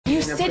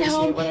sit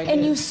home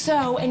and you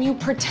sew and you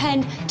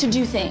pretend to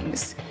do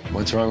things.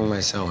 What's wrong with my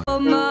sewing? Oh,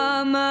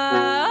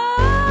 mama,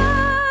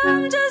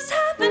 I'm just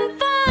having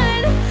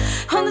fun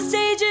on the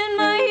stage in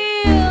my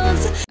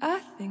heels. I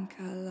think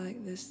I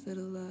like this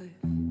little life.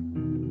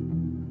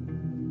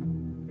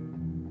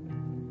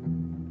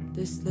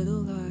 This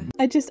little life.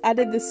 I just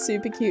added this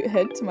super cute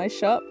hood to my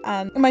shop,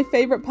 and my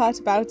favorite part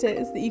about it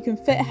is that you can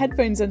fit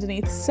headphones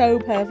underneath so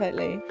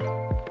perfectly.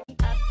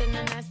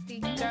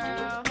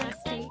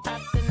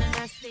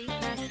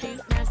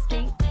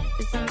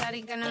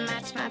 Gonna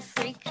match my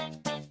freak.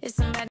 Is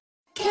somebody?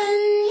 Can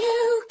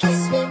you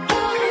kiss me,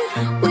 boy?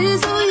 We're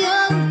so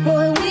young,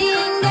 boy. We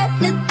ain't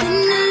got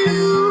nothing to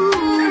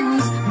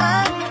lose.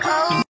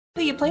 Oh.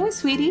 Who are you playing with,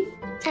 sweetie?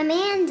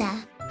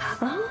 Amanda.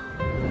 Huh?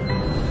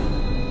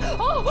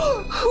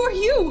 Oh, who are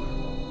you?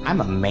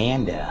 I'm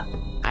Amanda.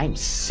 I'm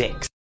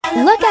 6.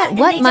 Look at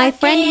what my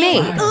friend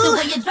made. The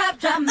way you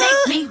drop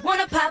makes me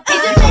wanna pop. Is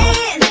a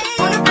man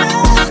wanna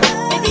blow?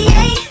 If he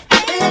ain't,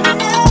 let me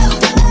know.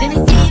 Let me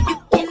see if you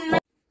can.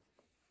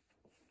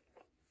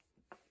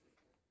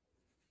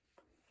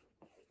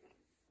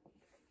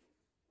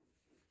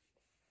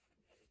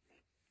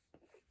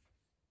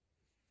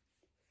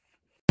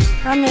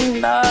 I'm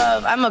in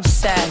love. I'm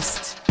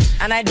obsessed.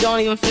 And I don't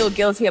even feel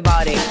guilty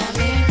about it.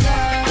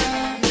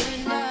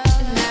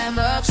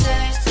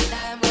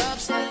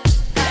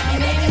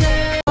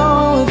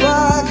 Oh, if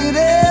I could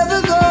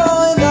ever go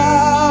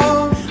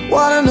without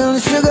watermelon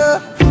sugar.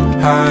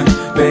 Hi,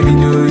 baby,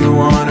 do you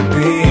wanna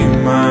be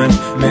mine?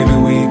 Maybe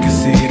we can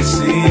see the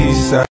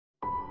seaside.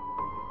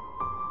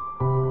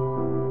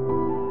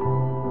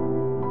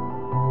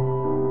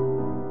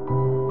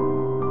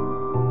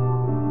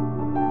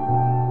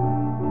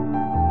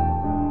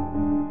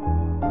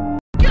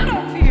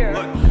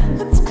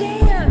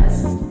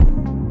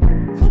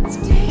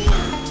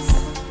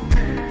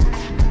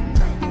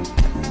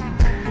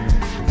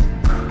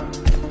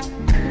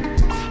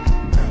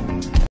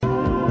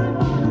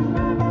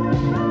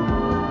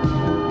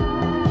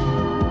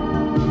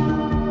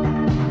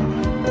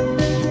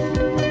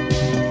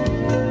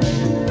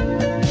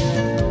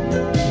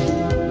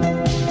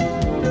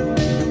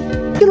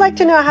 If you'd like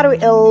to know how to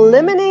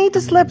eliminate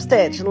a slip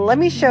stitch, let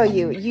me show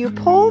you. You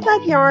pull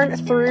that yarn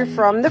through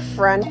from the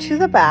front to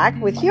the back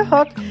with your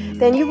hook,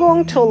 then you're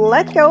going to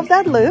let go of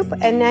that loop,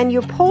 and then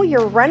you pull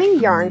your running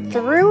yarn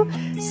through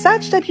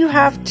such that you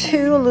have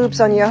 2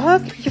 loops on your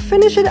hook. You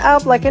finish it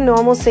up like a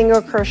normal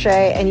single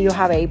crochet and you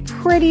have a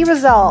pretty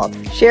result.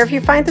 Share if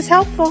you find this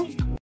helpful.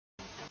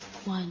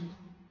 1,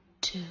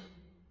 2,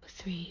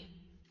 3,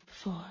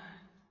 4.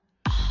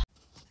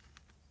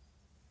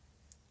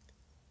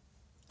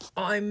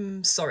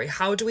 I'm sorry,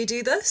 how do we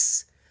do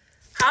this?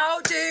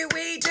 How do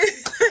we do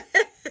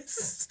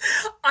this?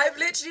 I've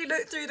literally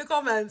looked through the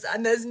comments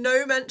and there's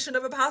no mention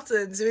of a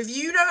pattern. So if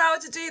you know how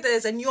to do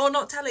this and you're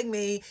not telling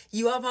me,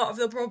 you are part of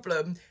the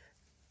problem.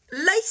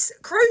 Lace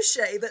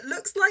crochet that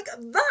looks like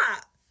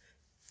that.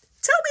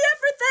 Tell me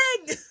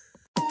everything.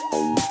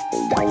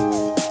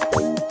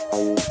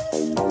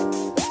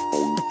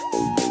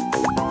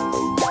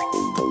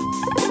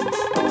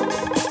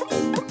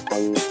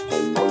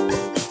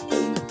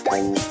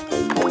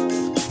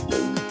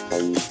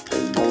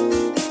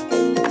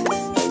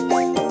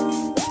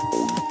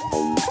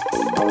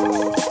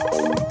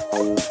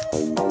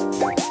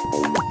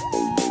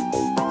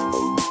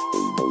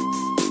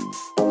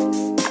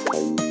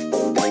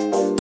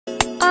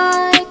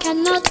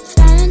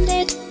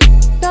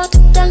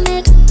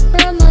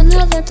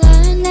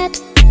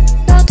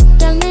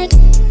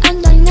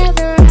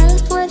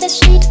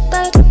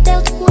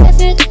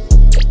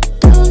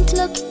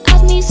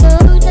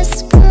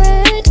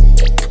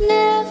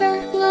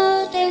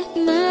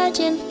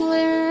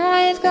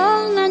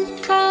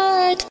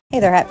 Hey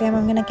there, Hat Fam.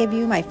 I'm going to give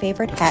you my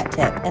favorite hat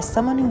tip. As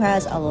someone who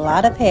has a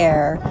lot of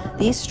hair,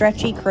 these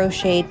stretchy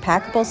crocheted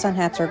packable sun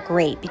hats are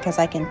great because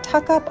I can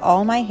tuck up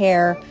all my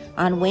hair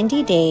on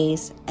windy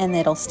days and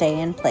it'll stay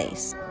in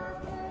place.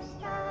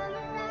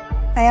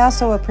 I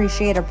also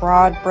appreciate a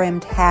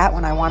broad-brimmed hat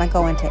when I want to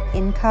go into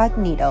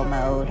incognito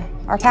mode.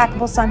 Our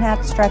packable sun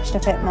hats stretch to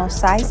fit most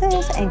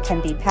sizes and can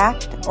be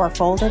packed or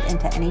folded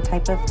into any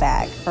type of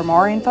bag. For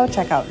more info,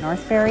 check out North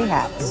Ferry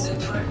Hats.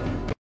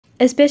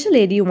 A special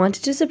lady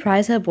wanted to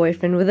surprise her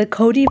boyfriend with a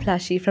Cody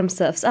plushie from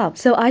Surf's Up,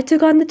 so I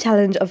took on the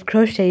challenge of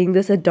crocheting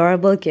this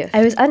adorable gift.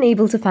 I was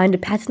unable to find a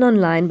pattern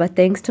online, but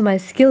thanks to my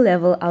skill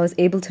level, I was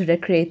able to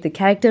recreate the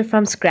character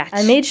from scratch.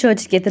 I made sure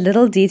to get the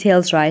little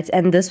details right,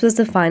 and this was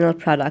the final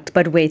product.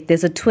 But wait,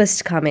 there's a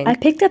twist coming. I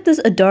picked up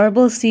this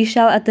adorable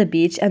seashell at the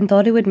beach and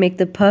thought it would make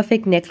the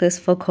perfect necklace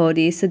for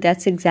Cody, so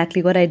that's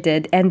exactly what I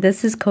did, and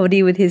this is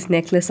Cody with his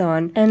necklace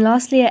on. And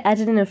lastly, I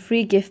added in a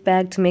free gift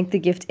bag to make the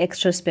gift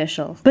extra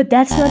special. But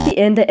that's not the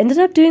end. I ended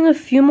up doing a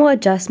few more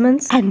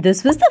adjustments, and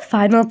this was the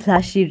final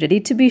plushie ready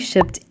to be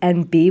shipped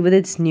and be with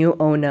its new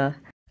owner.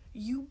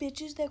 You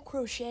bitches that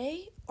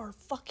crochet are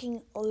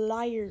fucking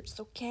liars,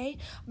 okay?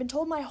 I've been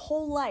told my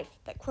whole life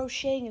that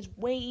crocheting is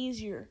way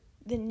easier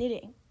than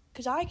knitting,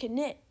 because I can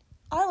knit.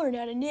 I learned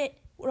how to knit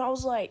when I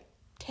was like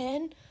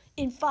 10.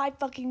 in 5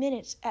 fucking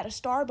minutes at a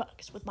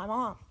Starbucks with my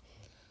mom.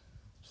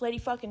 This lady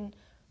fucking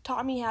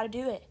taught me how to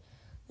do it.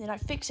 Then I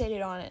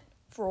fixated on it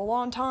for a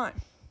long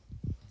time.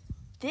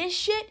 This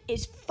shit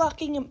is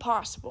fucking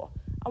impossible.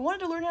 I wanted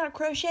to learn how to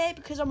crochet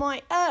because I'm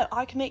like, oh,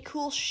 I can make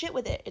cool shit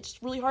with it.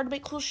 It's really hard to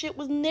make cool shit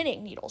with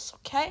knitting needles,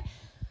 okay?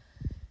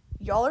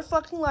 Y'all are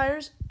fucking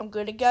liars. I'm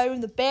gonna go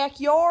in the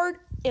backyard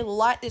and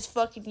light this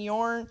fucking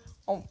yarn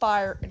on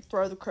fire and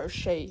throw the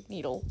crochet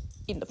needle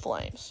in the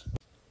flames.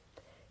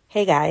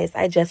 Hey guys,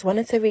 I just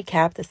wanted to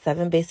recap the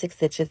 7 basic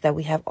stitches that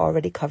we have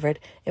already covered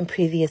in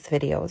previous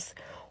videos.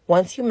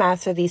 Once you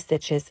master these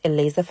stitches, it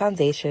lays the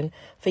foundation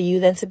for you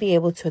then to be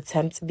able to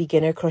attempt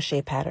beginner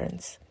crochet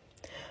patterns.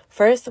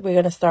 First, we're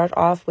going to start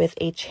off with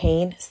a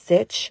chain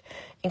stitch.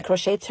 In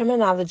crochet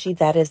terminology,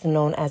 that is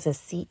known as a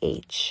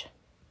CH.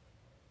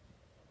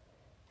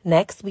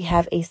 Next, we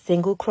have a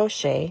single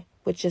crochet,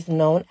 which is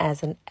known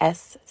as an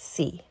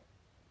SC.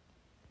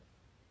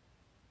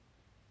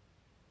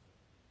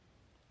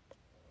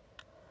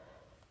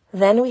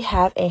 Then we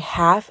have a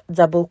half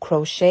double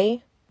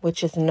crochet,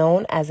 which is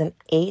known as an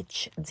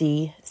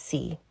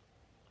HDC.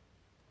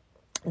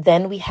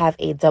 Then we have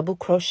a double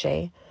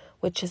crochet,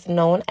 which is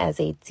known as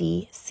a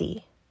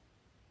DC.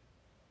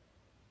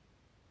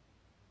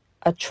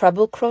 A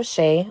treble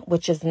crochet,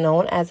 which is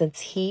known as a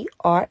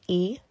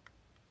TRE.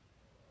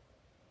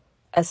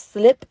 A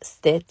slip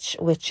stitch,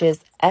 which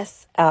is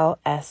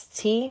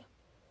SLST.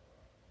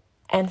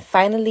 And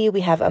finally,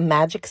 we have a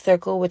magic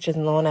circle, which is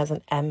known as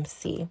an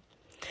MC.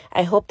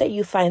 I hope that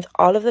you find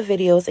all of the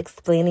videos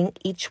explaining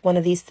each one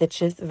of these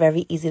stitches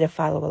very easy to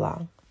follow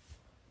along.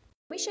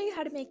 Let me show you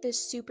how to make this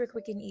super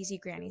quick and easy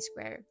granny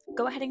square.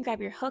 Go ahead and grab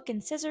your hook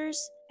and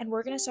scissors, and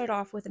we're going to start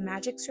off with a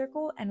magic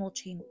circle and we'll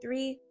chain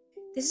 3.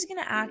 This is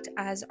going to act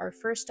as our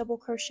first double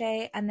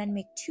crochet and then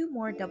make 2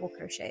 more double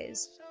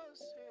crochets.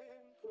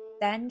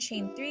 Then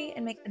chain 3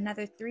 and make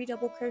another 3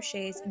 double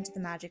crochets into the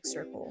magic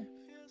circle.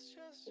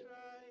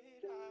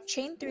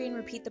 Chain 3 and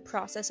repeat the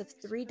process of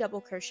 3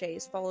 double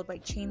crochets followed by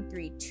chain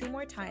 3 2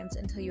 more times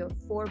until you have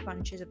 4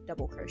 bunches of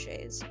double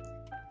crochets.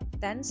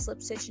 Then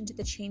slip stitch into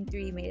the chain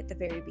 3 you made at the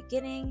very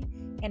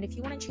beginning, and if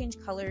you want to change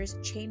colors,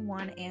 chain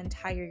 1 and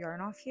tie your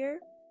yarn off here.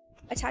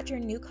 Attach your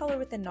new color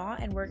with a knot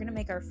and we're going to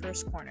make our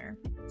first corner.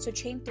 So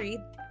chain 3,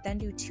 then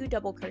do 2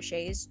 double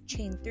crochets,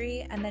 chain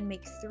 3, and then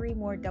make 3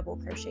 more double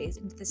crochets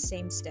into the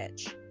same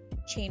stitch.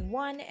 Chain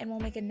 1 and we'll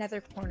make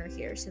another corner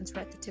here since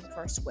we're at the tip of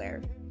our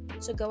square.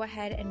 So go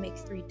ahead and make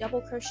 3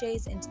 double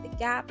crochets into the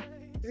gap,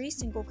 3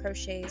 single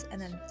crochets,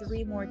 and then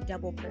 3 more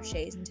double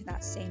crochets into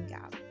that same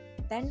gap.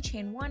 Then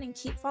chain 1 and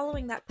keep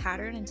following that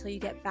pattern until you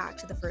get back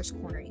to the first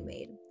corner you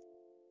made.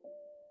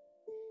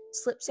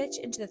 Slip stitch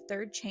into the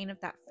 3rd chain of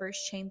that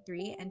first chain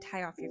 3 and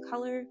tie off your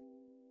color.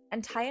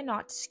 And tie a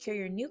knot to secure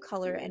your new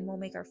color and we'll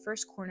make our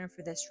first corner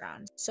for this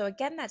round. So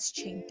again, that's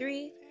chain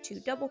 3,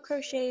 2 double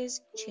crochets,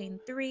 chain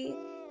 3,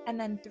 and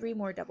then 3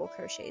 more double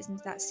crochets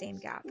into that same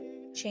gap.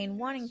 Chain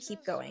 1 and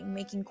keep going,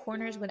 making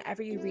corners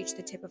whenever you reach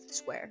the tip of the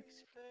square.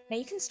 Now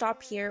you can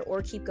stop here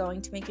or keep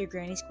going to make your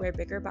granny square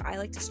bigger, but I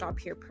like to stop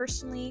here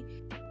personally.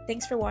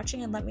 Thanks for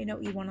watching and let me know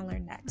what you want to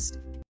learn next.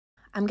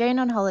 I'm going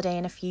on holiday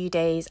in a few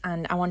days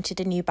and I wanted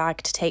a new bag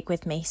to take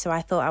with me, so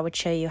I thought I would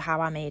show you how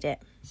I made it.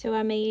 So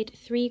I made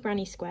 3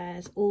 granny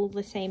squares, all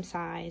the same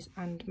size,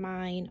 and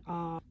mine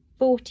are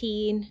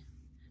 14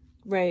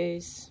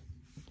 rows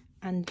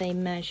and they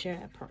measure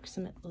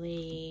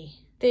approximately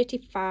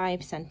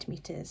 35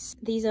 centimeters.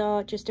 These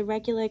are just a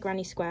regular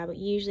granny square, but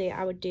usually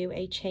I would do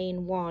a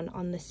chain 1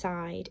 on the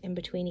side in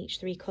between each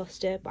 3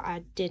 cluster, but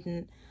I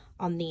didn't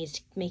on these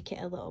to make it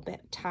a little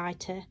bit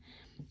tighter.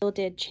 I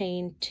did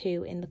chain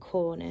 2 in the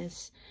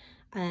corners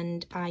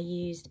and I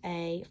used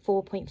a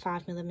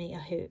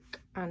 4.5mm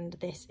hook, and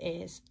this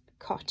is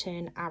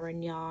cotton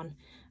Aran yarn,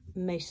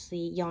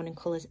 mostly Yarn and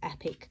Colours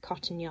Epic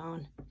cotton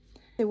yarn.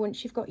 So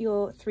once you've got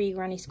your 3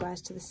 granny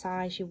squares to the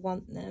size you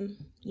want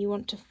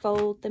to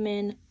fold them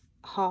in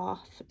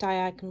half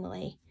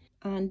diagonally,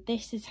 and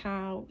this is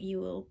how you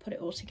will put it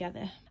all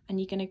together. And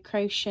you're going to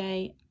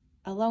crochet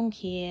along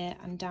here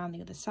and down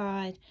the other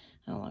side,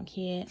 and along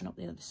here and up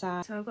the other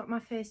side. So I've got my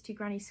first 2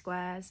 granny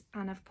squares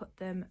and I've put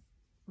them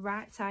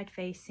right side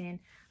facing,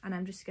 and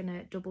I'm just going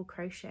to double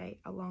crochet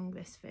along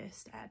this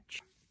first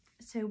edge.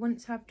 So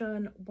once I've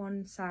done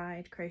one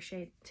side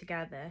crocheted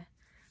together,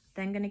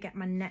 then going to get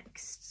my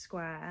next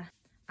square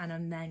and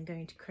I'm then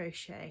going to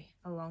crochet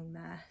along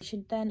there. You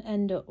should then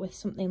end up with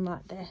something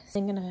like this.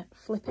 I'm going to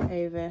flip it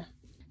over.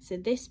 So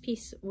this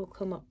piece will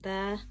come up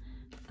there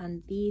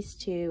and these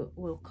 2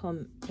 will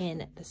come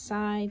in at the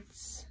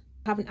sides.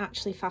 I haven't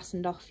actually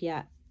fastened off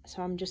yet,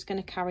 so I'm just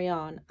going to carry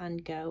on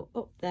and go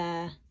up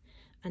there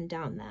and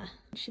down there.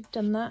 Once you've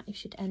done that, you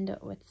should end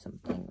up with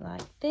something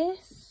like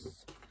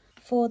this.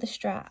 For the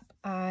strap,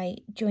 I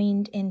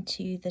joined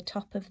into the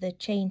top of the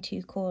chain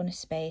 2 corner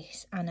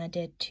space and I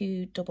did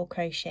 2 double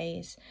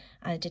crochets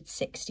and I did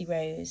 60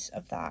 rows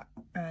of that,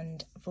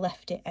 and I've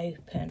left it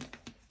open.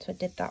 So I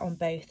did that on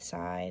both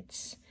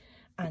sides,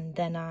 and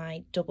then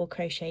I double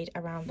crocheted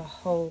around the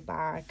whole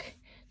bag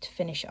to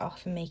finish it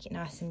off and make it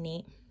nice and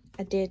neat.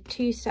 I did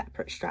 2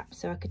 separate straps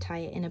so I could tie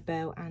it in a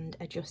bow and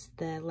adjust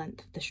the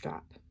length of the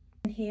strap.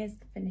 And here's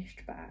the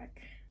finished bag.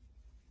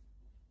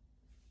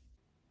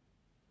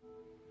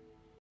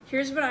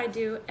 Here's what I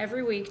do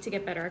every week to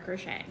get better at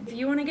crocheting. If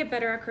you want to get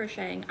better at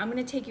crocheting, I'm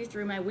going to take you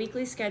through my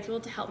weekly schedule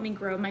to help me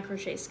grow my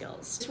crochet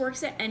skills. This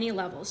works at any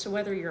level, so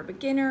whether you're a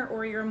beginner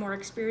or you're a more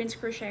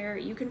experienced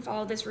crocheter, you can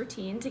follow this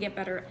routine to get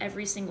better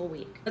every single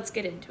week. Let's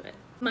get into it.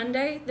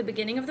 Monday, the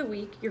beginning of the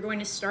week, you're going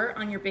to start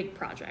on your big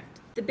project.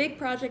 The big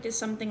project is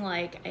something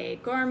like a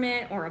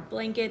garment or a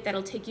blanket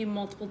that'll take you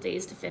multiple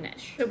days to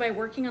finish. So by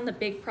working on the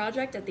big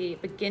project at the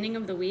beginning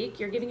of the week,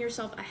 you're giving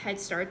yourself a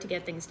head start to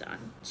get things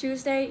done.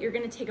 Tuesday, you're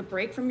going to take a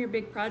break from your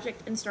big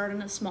project and start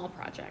on a small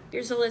project.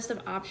 Here's a list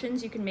of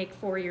options you can make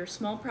for your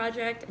small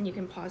project, and you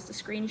can pause the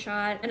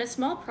screenshot. And a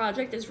small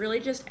project is really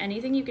just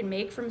anything you can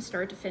make from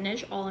start to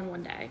finish all in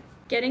one day.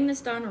 Getting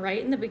this done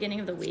right in the beginning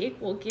of the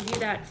week will give you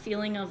that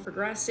feeling of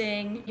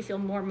progressing. You feel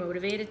more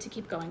motivated to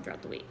keep going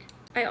throughout the week.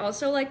 I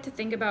also like to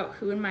think about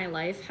who in my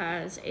life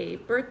has a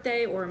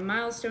birthday or a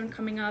milestone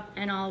coming up,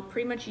 and I'll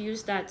pretty much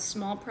use that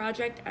small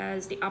project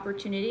as the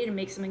opportunity to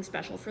make something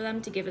special for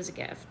them to give as a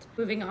gift.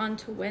 Moving on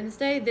to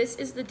Wednesday, this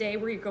is the day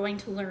where you're going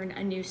to learn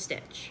a new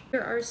stitch.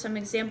 Here are some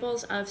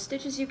examples of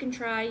stitches you can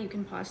try. You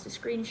can pause the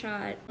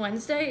screenshot.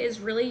 Wednesday is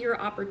really your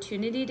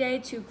opportunity day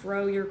to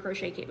grow your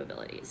crochet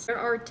capabilities. There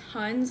are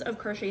tons of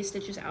crochet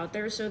stitches out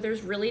there, so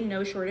there's really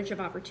no shortage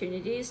of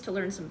opportunities to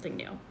learn something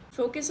new.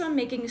 Focus on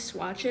making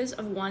swatches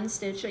of one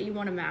stitch that you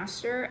want to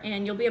master,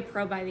 and you'll be a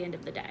pro by the end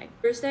of the day.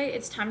 Thursday,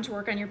 it's time to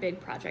work on your big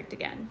project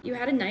again. You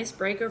had a nice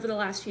break over the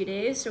last few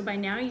days, so by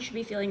now you should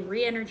be feeling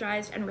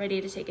re-energized and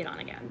ready to take it on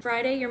again.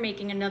 Friday, you're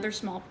making another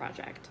small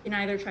project. You can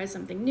either try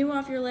something new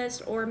off your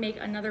list or make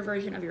another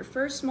version of your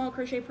first small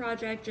crochet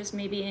project, just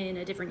maybe in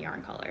a different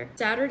yarn color.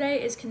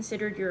 Saturday is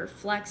considered your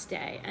flex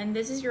day, and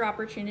this is your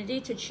opportunity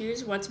to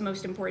choose what's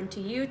most important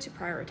to you to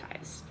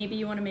prioritize. Maybe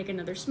you want to make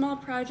another small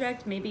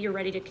project, maybe you're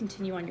ready to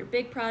continue on your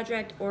big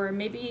project, or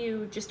maybe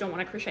you just don't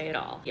want to crochet at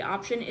all. The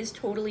option is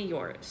totally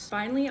yours.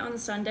 Finally, on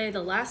Sunday,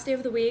 the last day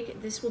of the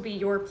week, this will be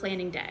your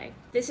planning day.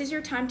 This is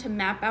your time to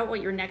map out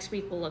what your next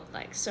week will look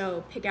like.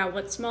 So pick out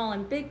what small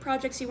and big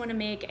projects you want to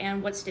make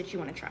and what stitch you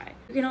want to try.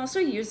 You can also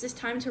use this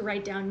time to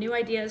write down new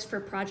ideas for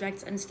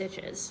projects and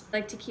stitches. I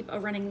like to keep a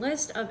running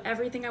list of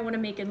everything I want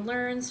to make and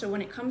learn, so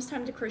when it comes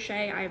time to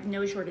crochet, I have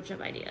no shortage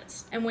of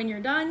ideas. And when you're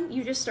done,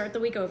 you just start the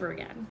week over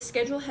again. The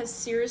schedule has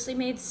seriously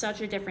made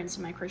such a difference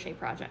in my crochet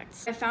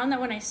projects. I found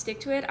that when I stick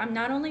to it, I'm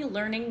not only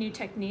learning new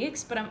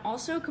techniques, but I'm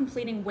also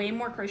completing way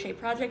more crochet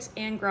projects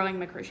and growing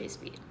my crochet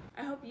speed.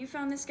 I hope you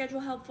found this schedule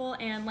helpful,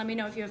 and let me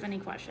know if you have any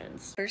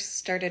questions. First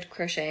started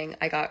crocheting,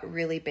 I got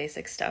really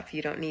basic stuff.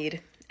 You don't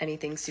need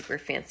anything super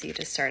fancy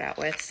to start out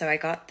with. So I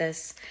got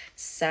this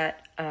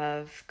set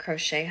of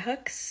crochet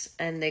hooks,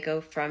 and they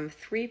go from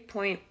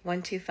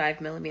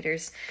 3.125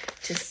 millimeters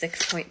to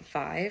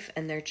 6.5,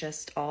 and they're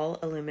just all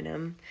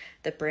aluminum.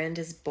 The brand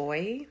is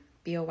Boye,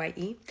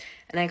 B-O-Y-E,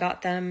 and I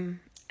got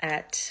them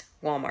at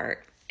Walmart.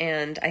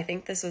 And I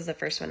think this was the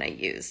first one I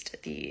used,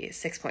 the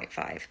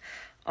 6.5,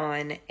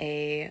 on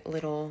a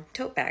little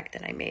tote bag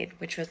that I made,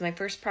 which was my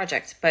first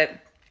project. But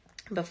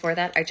before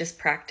that, I just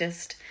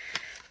practiced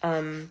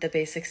the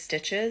basic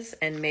stitches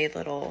and made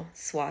little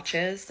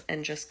swatches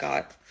and just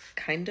got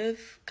kind of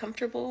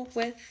comfortable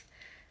with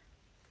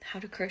how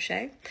to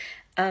crochet.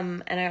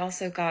 And I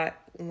also got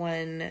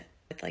one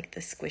with like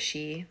the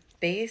squishy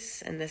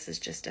base, and this is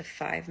just a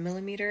 5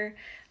 millimeter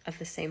of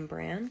the same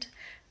brand.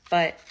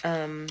 But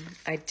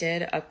I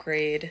did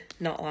upgrade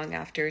not long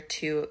after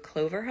to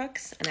clover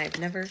hooks, and I've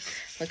never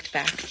looked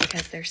back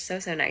because they're so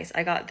nice.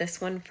 I got this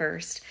one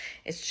first.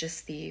 It's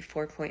just the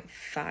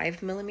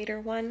 4.5 millimeter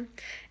one,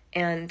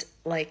 and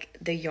like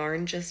the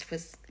yarn just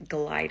was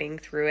gliding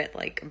through it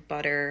like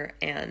butter,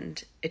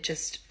 and it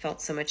just felt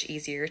so much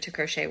easier to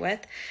crochet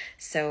with.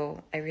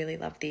 So I really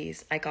love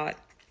these. I got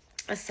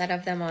a set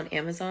of them on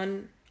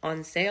Amazon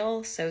on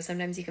sale, so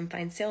sometimes you can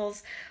find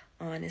sales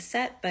on a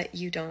set, but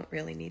you don't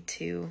really need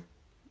to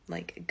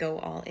like go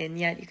all in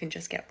yet. You can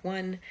just get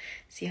one,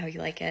 see how you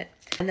like it.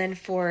 And then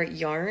for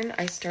yarn,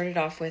 I started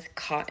off with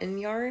cotton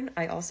yarn.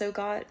 I also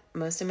got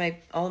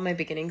all of my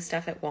beginning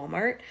stuff at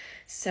Walmart.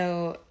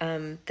 So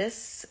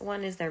this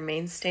one is their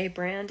mainstay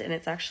brand, and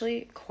it's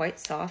actually quite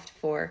soft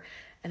for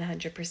an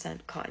 100%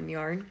 cotton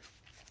yarn.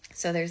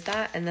 So there's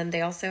that. And then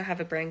they also have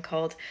a brand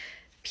called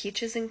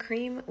Peaches and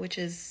Cream, which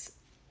is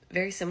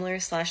very similar /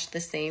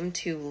 the same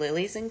to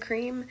Lilies and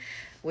Cream,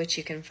 which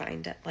you can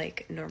find at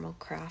like normal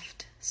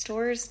craft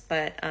stores,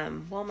 but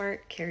Walmart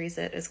carries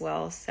it as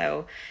well.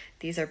 So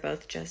these are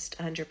both just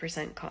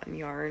 100% cotton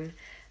yarn.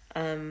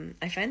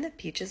 I find the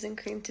Peaches and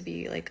Cream to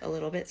be like a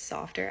little bit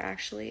softer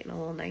actually, and a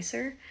little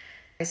nicer.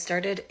 I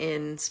started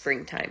in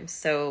springtime,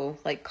 so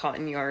like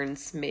cotton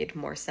yarns made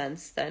more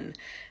sense than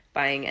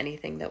buying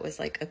anything that was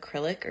like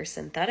acrylic or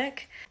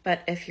synthetic.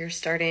 But if you're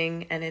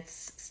starting and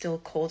it's still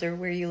colder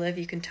where you live,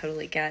 you can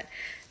totally get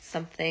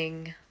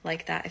something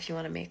like that if you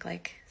want to make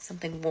like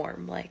something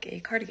warm, like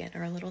a cardigan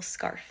or a little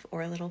scarf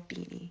or a little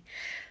beanie.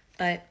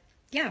 But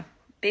yeah,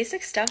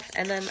 basic stuff,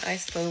 and then I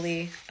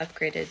slowly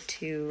upgraded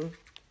to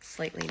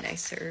slightly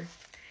nicer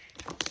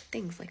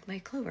things like my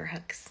clover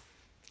hooks.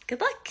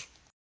 Good luck!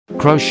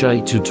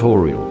 Crochet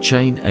tutorial.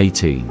 Chain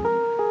 18.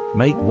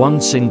 Make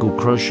 1 single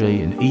crochet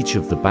in each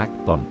of the back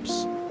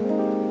bumps.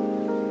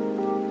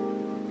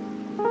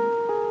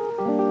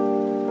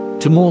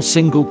 2 more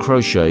single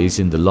crochets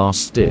in the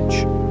last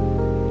stitch.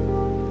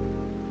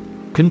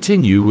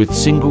 Continue with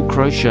single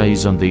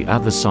crochets on the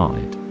other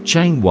side.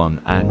 Chain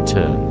 1 and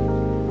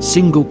turn.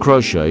 Single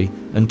crochet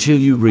until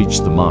you reach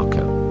the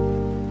marker.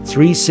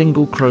 3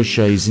 single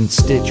crochets in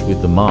stitch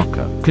with the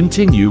marker.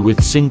 Continue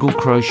with single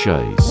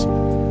crochets.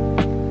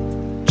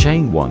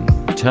 Chain 1,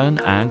 turn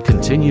and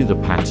continue the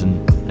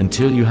pattern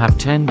until you have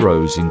 10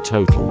 rows in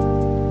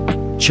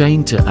total.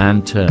 Chain 2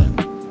 and turn.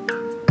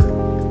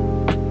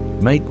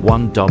 Make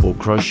 1 double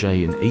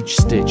crochet in each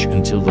stitch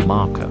until the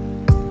marker.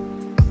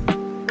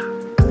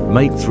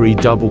 Make 3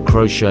 double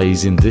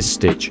crochets in this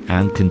stitch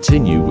and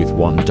continue with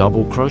 1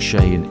 double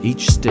crochet in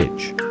each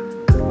stitch.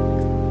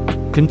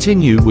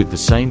 Continue with the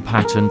same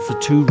pattern for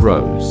 2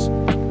 rows.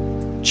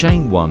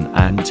 Chain 1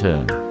 and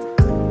turn.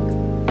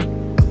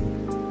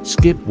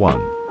 Skip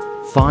 1.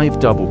 5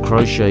 double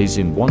crochets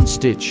in 1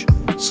 stitch,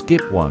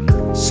 skip 1,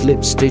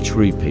 slip stitch,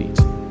 repeat.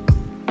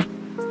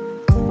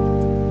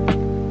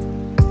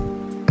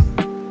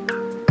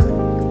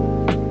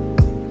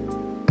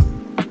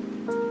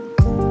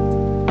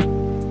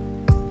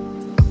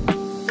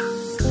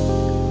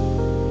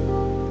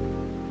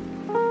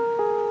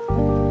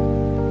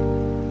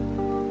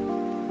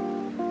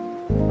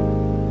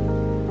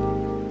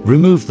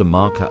 Remove the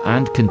marker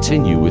and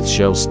continue with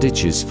shell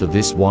stitches for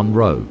this 1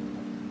 row.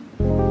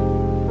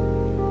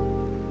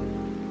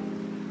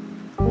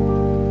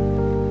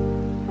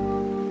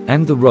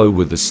 End the row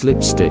with a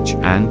slip stitch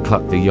and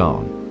cut the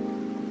yarn.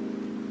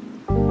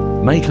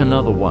 Make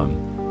another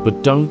one,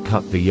 but don't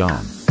cut the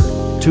yarn.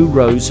 2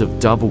 rows of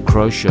double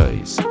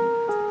crochets.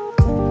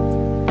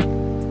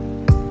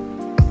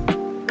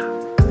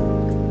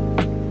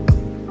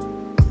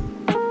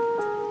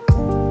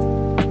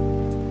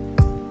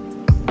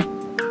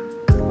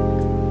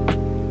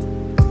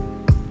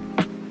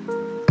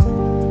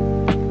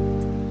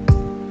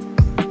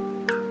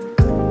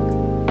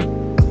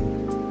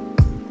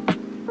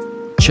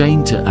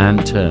 Chain 2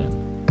 and turn.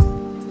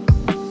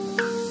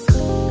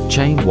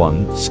 Chain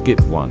 1,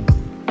 skip 1.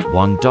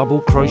 1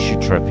 double crochet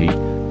repeat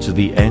to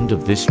the end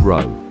of this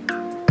row.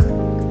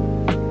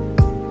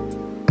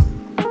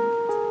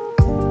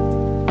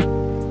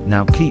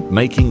 Now keep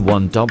making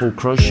 1 double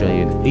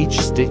crochet in each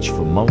stitch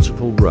for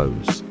multiple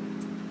rows.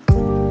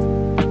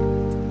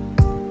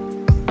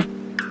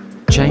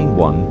 Chain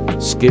 1,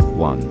 skip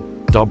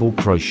 1, double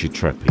crochet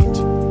repeat.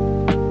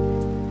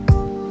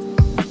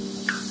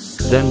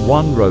 Then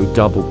 1 row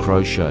double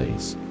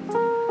crochets.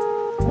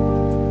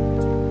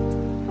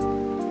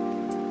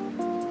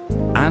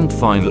 And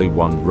finally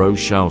 1 row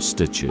shell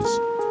stitches.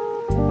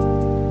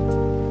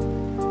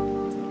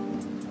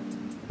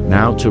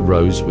 Now 2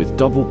 rows with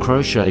double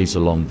crochets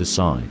along the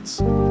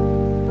sides.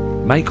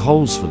 Make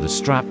holes for the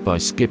strap by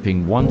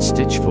skipping 1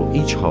 stitch for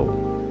each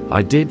hole.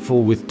 I did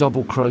 4 with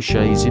double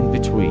crochets in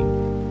between.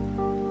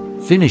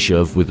 Finish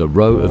off with a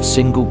row of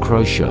single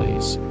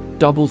crochets.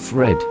 Double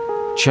thread.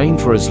 Chain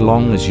for as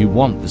long as you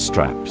want the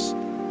straps.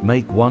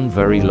 Make 1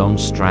 very long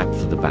strap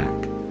for the back.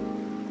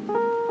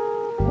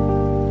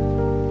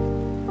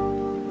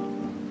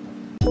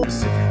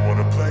 If you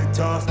wanna play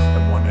tough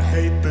and wanna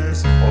hate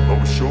this, I'll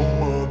always show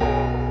up.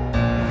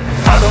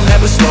 I don't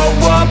ever slow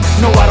up,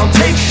 no I don't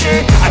take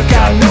shit. I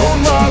got no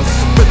love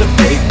for the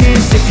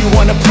fakeness. If you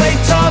wanna play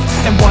tough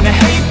and wanna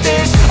hate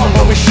this, I'll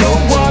always show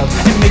up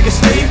and make a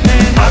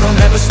statement. I don't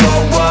ever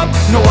slow up,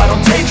 no I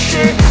don't take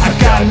shit. I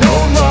got no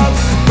love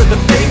for the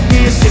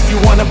fakeness. If you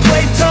wanna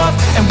play tough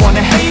and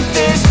wanna hate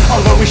this,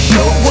 I'll always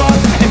show up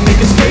and make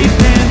a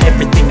statement.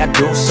 Everything I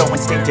do so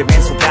instinctive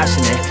and so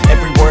passionate.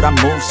 Every word I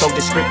move so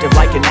descriptive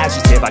like an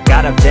adjective. I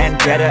got a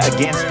vendetta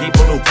against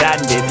people who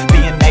patented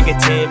being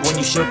negative when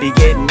you should be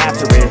getting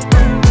after it.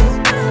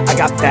 I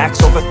got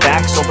facts over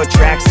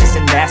tracks, this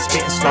and that.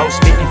 Spitting slow,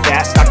 speaking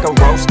fast, I could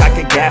roast, I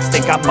could gas.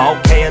 Think I'm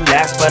okay at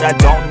last, but I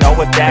don't know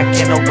if that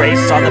can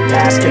erase all the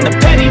past. And the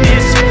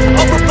pettiness,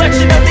 a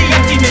reflection of the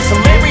emptiness.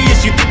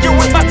 Hilarious, you think you're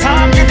worth my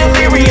time, you're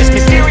delirious.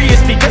 Mysterious,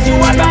 because you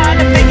are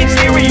behind a fake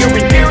exterior.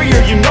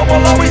 Inferior, you know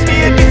I'll always be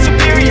a bit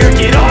superior.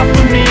 Get off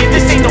of me,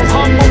 this ain't no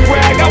humble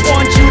brag. I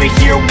want you to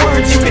hear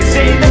words, you can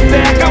say them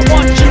back. I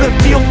want you to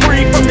feel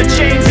free from the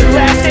chains that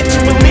last, and to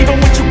believe in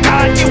what you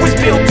got, it was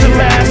built to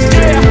last,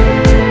 yeah.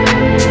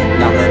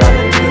 Now that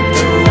I've been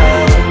through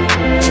hell,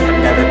 I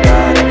never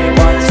got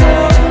anyone's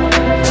help.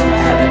 I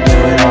had to do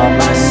it all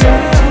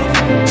myself.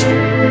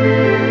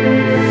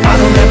 I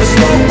don't ever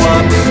slow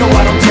up, no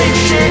I don't take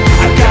shit.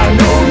 I got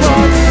no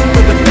love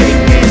for the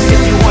fakeness.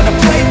 If you wanna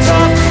play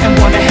tough and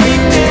wanna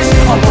hate this,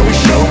 I'll always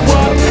show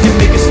up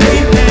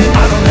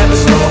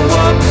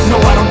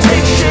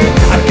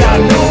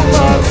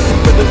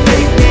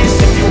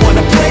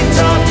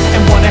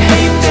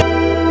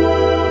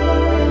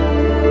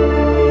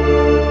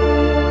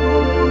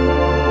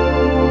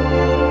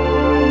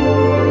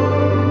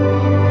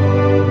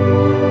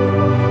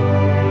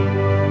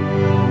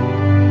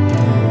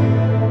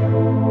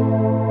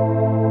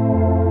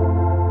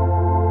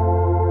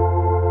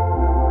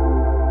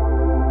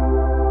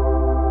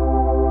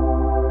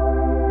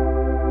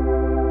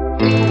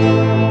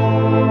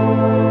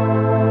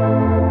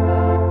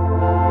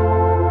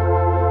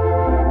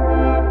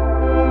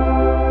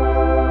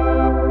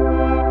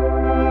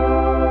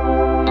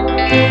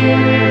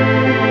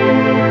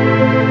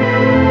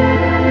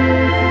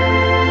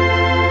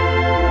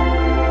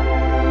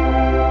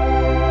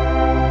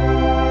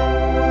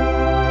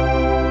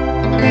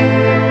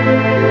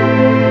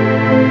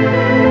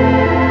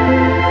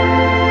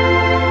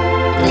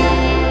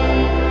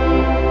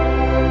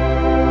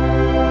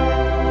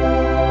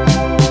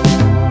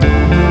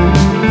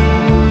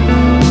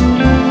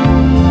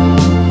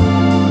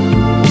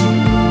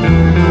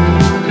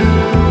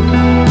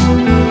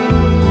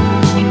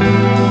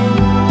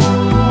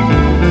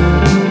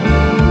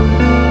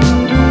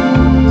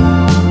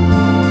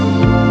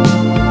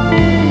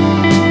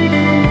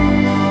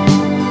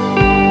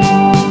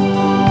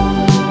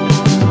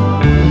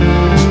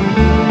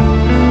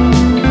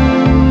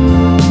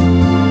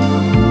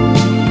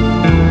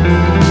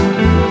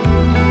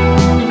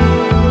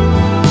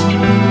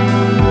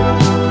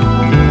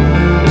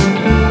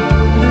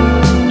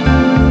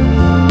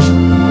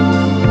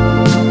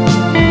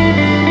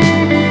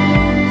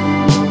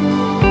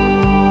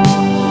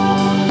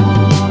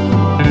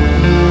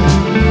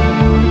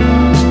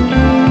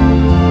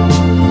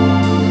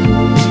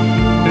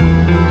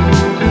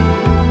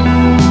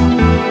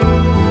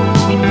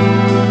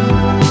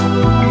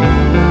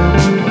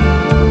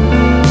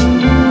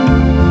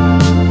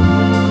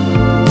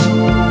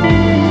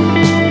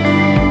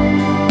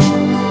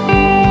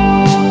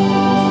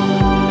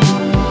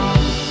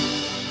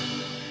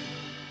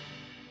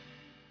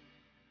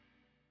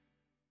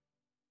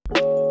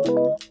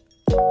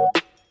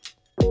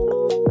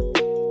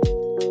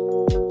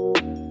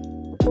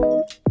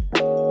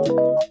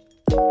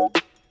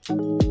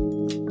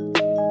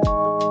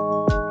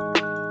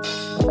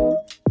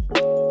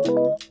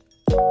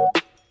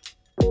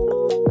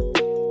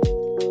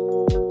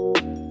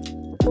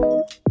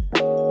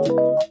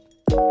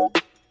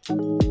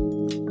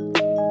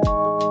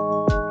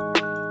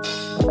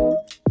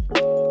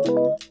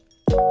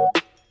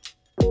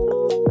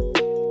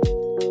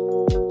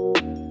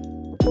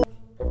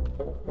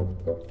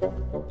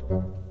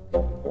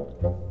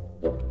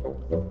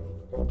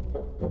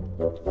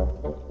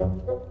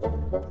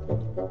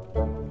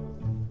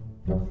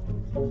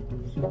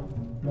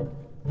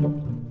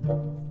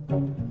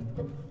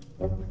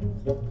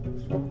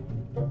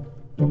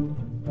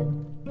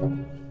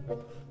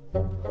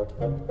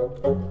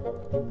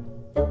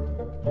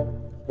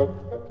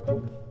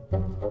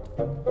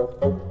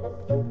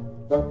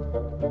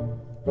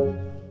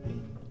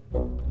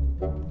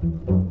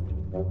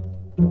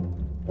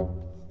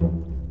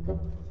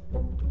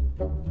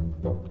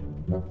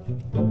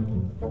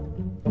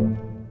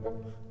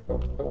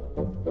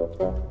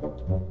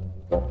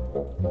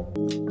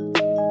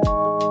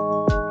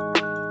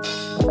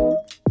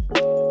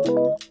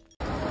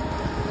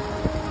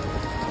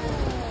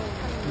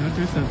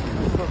Our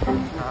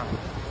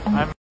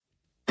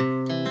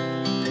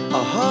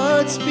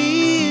hearts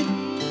beat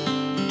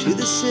to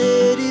the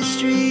city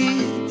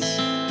streets.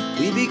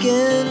 We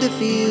began to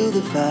feel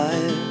the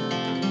fire.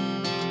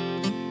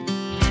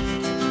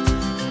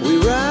 We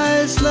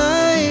rise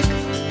like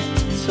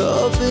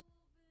tall buildings.